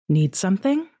Need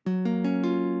something?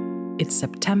 It's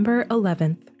September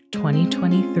 11th,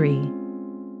 2023.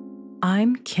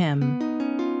 I'm Kim,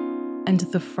 and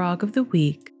the frog of the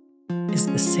week is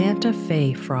the Santa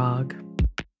Fe frog.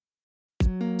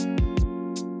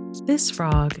 This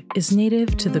frog is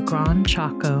native to the Gran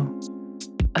Chaco,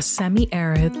 a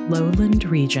semi-arid lowland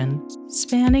region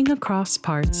spanning across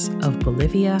parts of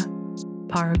Bolivia,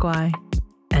 Paraguay,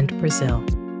 and Brazil.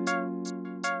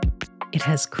 It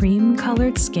has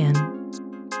cream-colored skin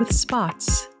with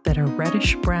spots that are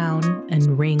reddish-brown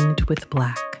and ringed with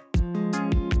black,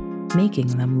 making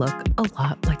them look a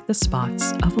lot like the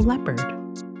spots of a leopard.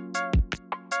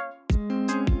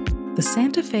 The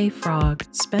Santa Fe frog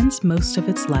spends most of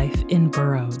its life in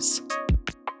burrows,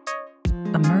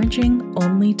 emerging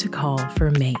only to call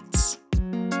for mates.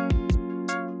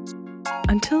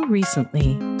 Until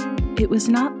recently, it was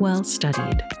not well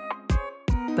studied,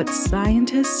 but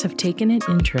scientists have taken an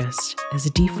interest as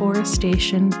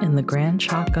deforestation in the Gran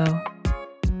Chaco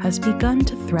has begun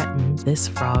to threaten this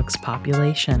frog's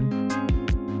population.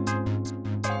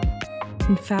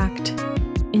 In fact,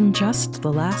 in just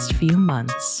the last few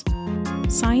months,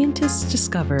 scientists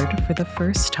discovered for the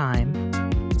first time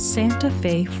Santa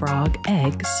Fe frog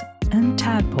eggs and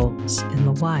tadpoles in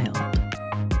the wild.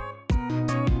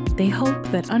 They hope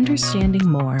that understanding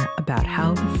more about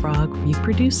how the frog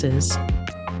reproduces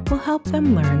will help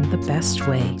them learn the best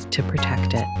way to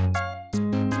protect it.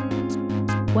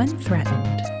 When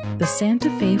threatened, the Santa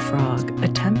Fe frog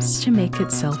attempts to make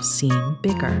itself seem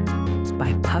bigger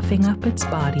by puffing up its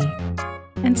body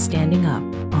and standing up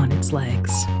on its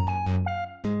legs.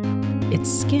 Its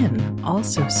skin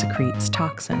also secretes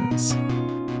toxins,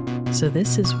 so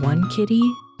this is one kitty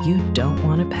you don't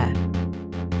want to pet.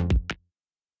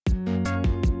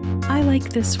 I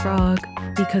like this frog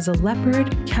because a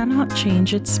leopard cannot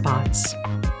change its spots,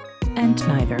 and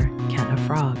neither can a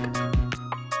frog.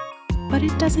 But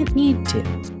it doesn't need to.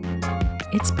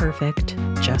 It's perfect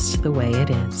just the way it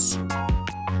is.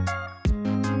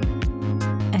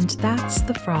 And that's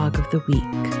the frog of the week.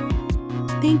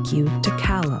 Thank you to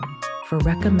Callum for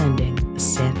recommending the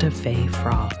Santa Fe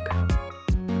frog.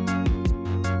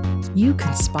 You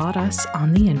can spot us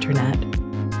on the internet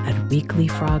at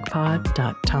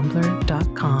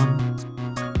weeklyfrogpod.tumblr.com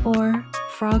or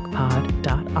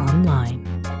frogpod.online.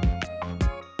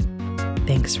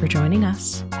 Thanks for joining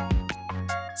us.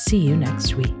 See you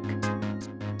next week.